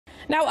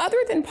Now, other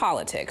than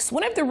politics,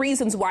 one of the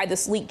reasons why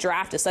this leaked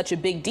draft is such a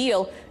big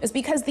deal is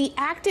because the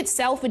act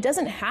itself, it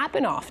doesn't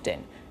happen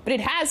often, but it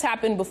has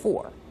happened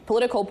before.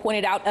 Politico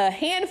pointed out a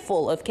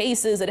handful of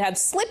cases that have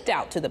slipped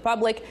out to the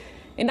public.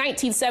 In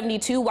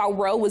 1972, while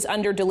Roe was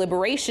under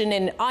deliberation,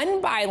 an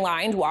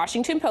unbylined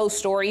Washington Post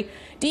story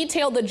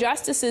detailed the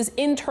justices'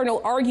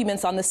 internal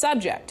arguments on the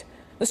subject.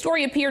 The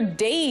story appeared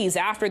days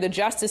after the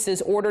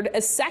justices ordered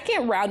a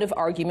second round of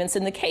arguments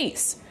in the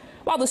case.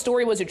 While the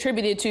story was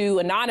attributed to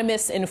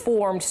anonymous,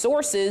 informed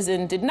sources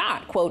and did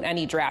not quote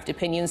any draft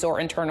opinions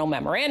or internal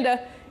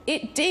memoranda,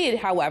 it did,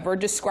 however,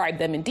 describe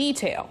them in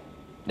detail.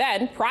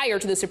 Then, prior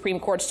to the Supreme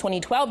Court's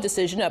 2012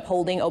 decision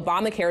upholding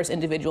Obamacare's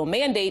individual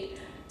mandate,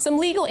 some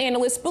legal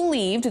analysts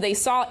believed they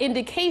saw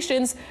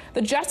indications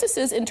the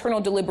justices'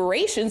 internal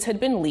deliberations had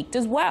been leaked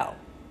as well.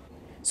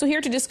 So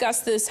here to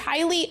discuss this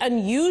highly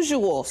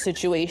unusual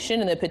situation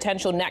and the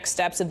potential next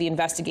steps of the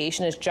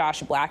investigation is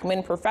Josh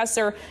Blackman,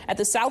 professor at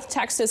the South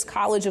Texas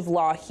College of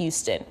Law,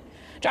 Houston.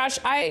 Josh,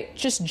 I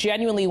just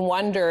genuinely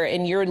wonder,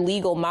 in your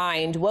legal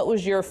mind, what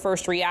was your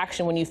first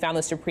reaction when you found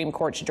the Supreme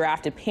Court's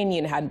draft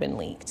opinion had been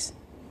leaked?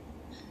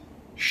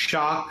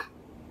 Shock,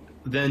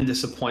 then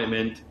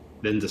disappointment,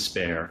 then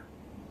despair.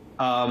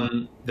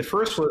 The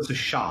first was a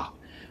shock.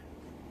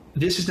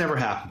 This has never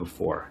happened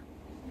before.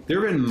 There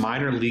have been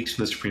minor leaks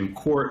from the Supreme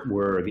Court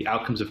where the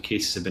outcomes of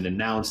cases have been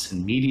announced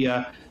in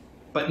media,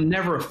 but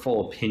never a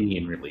full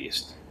opinion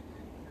released.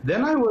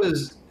 Then I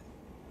was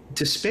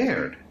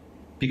despaired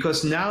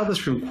because now the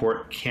Supreme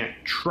Court can't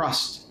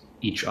trust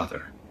each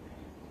other,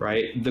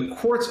 right? The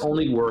courts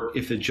only work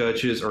if the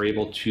judges are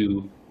able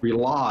to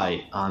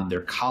rely on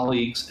their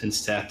colleagues and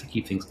staff to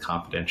keep things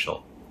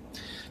confidential.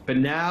 But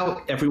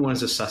now everyone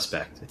is a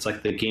suspect. It's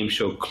like the game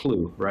show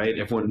Clue, right?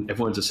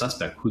 Everyone's a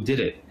suspect. Who did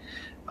it?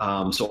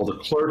 So all the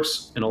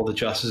clerks and all the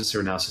justices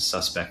are now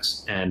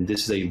suspects, and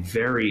this is a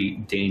very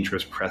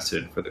dangerous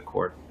precedent for the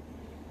court.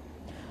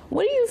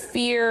 What do you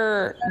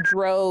fear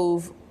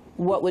drove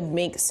what would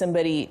make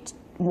somebody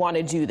want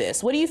to do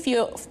this? What do you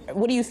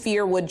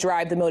fear would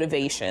drive the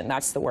motivation?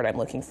 That's the word I'm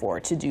looking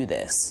for, to do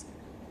this.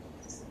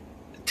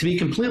 To be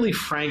completely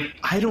frank,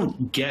 I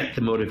don't get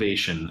the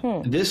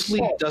motivation. This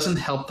leak doesn't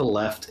help the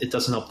left. It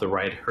doesn't help the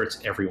right. It hurts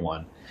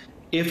everyone.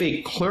 If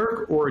a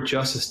clerk or a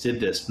justice did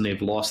this, then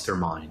they've lost their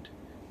mind,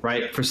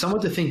 right? For someone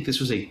to think this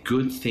was a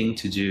good thing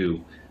to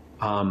do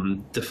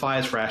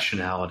defies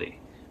rationality.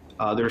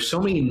 There are so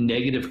many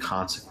negative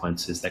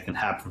consequences that can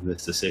happen from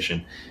this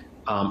decision.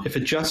 If a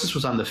justice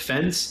was on the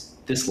fence,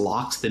 this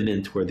locks them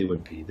into where they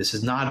would be. This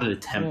is not an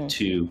attempt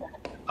to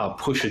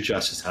push a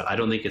justice out. I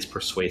don't think it's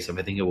persuasive.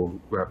 I think it will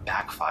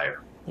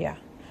backfire. Yeah.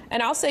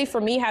 And I'll say,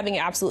 for me, having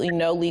absolutely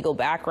no legal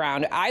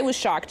background, I was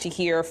shocked to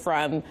hear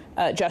from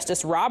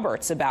Justice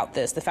Roberts about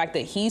this, the fact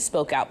that he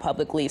spoke out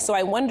publicly. So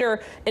I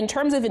wonder, in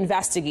terms of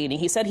investigating,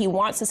 he said he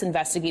wants this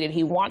investigated.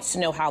 He wants to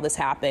know how this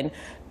happened.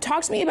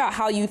 Talk to me about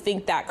how you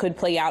think that could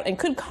play out, and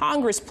could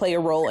Congress play a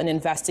role in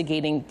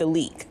investigating the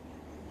leak?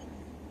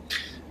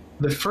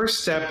 The first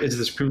step is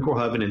the Supreme Court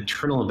will have an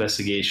internal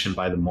investigation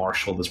by the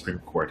Marshal of the Supreme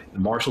Court. The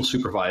Marshal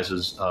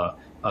supervises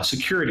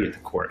security at the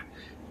court.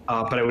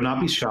 But I would not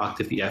be shocked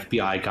if the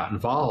FBI got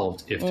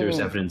involved if there's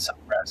evidence of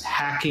perhaps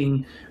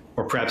hacking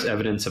or perhaps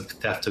evidence of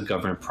theft of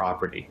government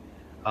property.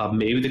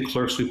 Maybe the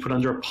clerks we put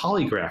under a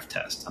polygraph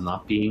test. I'm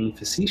not being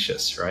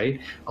facetious,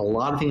 right? A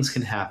lot of things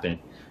can happen.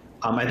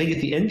 I think at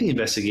the end of the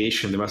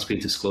investigation, there must be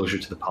a disclosure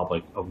to the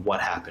public of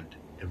what happened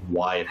and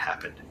why it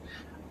happened.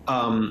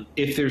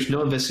 If there's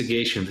no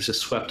investigation, this is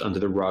swept under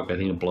the rug. I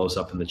think it blows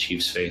up in the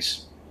chief's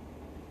face.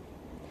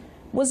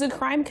 Was a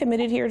crime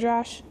committed here,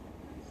 Josh?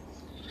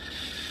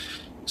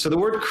 So the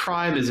word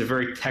crime is a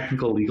very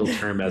technical legal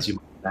term, as you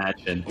might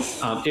imagine.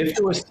 If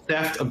there was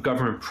theft of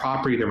government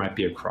property, there might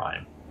be a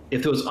crime.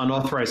 If there was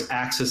unauthorized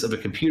access of a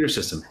computer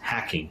system,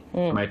 hacking,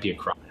 there might be a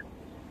crime.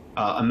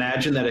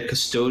 Imagine that a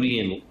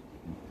custodian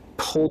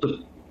pulled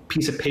a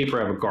piece of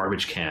paper out of a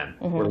garbage can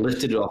or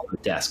lifted it off the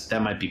desk.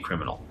 That might be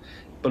criminal.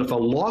 But if a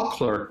law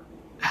clerk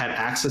had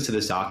access to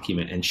this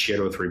document and shared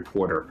it with a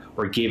reporter,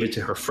 or gave it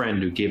to her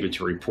friend who gave it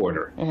to a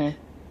reporter,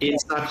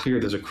 it's not clear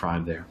there's a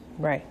crime there.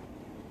 Right.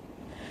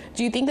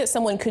 Do you think that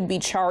someone could be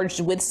charged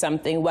with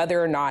something,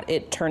 whether or not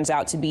it turns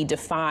out to be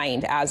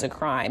defined as a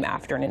crime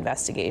after an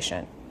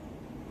investigation?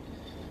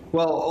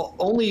 Well,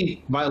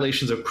 only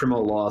violations of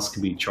criminal laws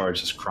can be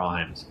charged as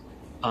crimes.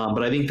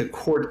 But I think the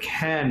court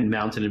can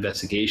mount an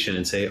investigation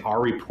and say,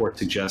 our report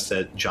suggests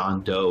that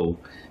John Doe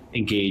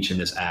engaged in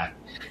this act.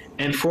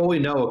 And for all we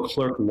know, a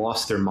clerk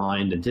lost their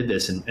mind and did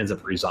this and ends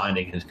up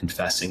resigning and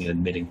confessing and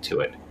admitting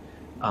to it.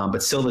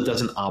 But still, that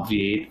doesn't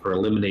obviate or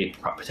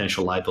eliminate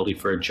potential liability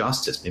for a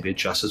justice. Maybe a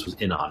justice was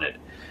in on it.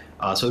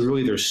 So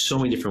really, there's so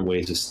many different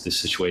ways this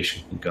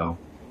situation can go.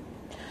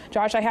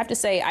 Josh, I have to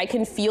say, I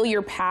can feel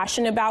your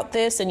passion about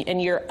this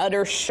and your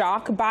utter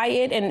shock by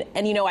it.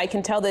 And you know, I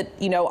can tell that,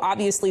 you know,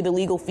 obviously the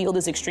legal field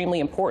is extremely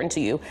important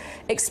to you.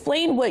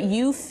 Explain what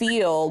you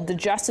feel the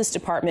Justice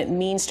Department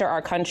means to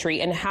our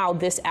country and how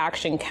this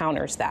action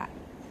counters that.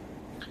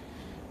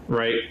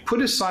 Right.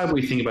 Put aside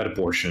what you think about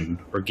abortion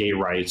or gay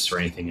rights or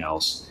anything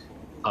else.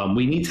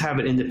 We need to have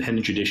an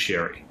independent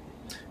judiciary.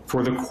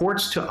 For the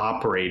courts to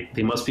operate,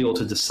 they must be able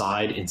to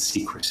decide in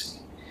secrecy.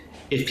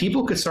 If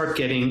people could start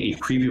getting a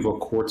preview of what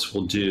courts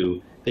will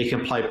do, they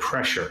can apply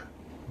pressure,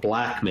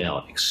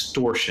 blackmail,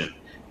 extortion,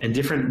 and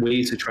different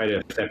ways to try to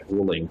affect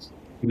rulings.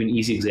 Give you an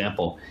easy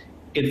example.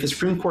 If the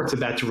Supreme Court's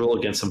about to rule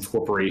against some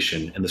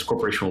corporation and this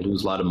corporation will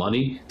lose a lot of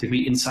money, there could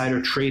be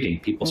insider trading.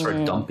 People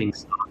start dumping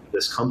stock of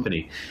this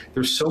company.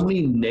 There's so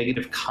many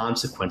negative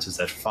consequences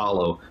that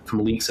follow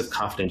from leaks of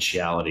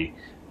confidentiality.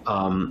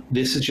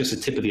 This is just a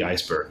tip of the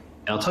iceberg.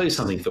 And I'll tell you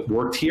something, if it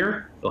worked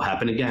here, it'll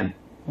happen again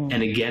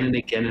and again and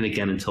again and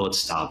again until it's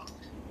stopped.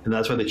 And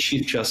that's why the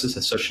Chief Justice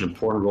has such an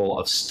important role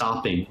of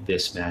stopping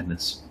this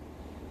madness.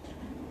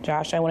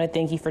 Josh, I want to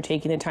thank you for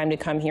taking the time to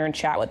come here and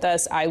chat with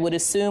us. I would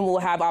assume we'll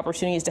have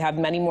opportunities to have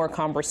many more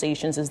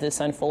conversations as this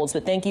unfolds,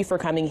 but thank you for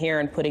coming here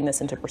and putting this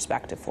into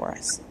perspective for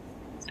us.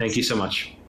 Thank you so much.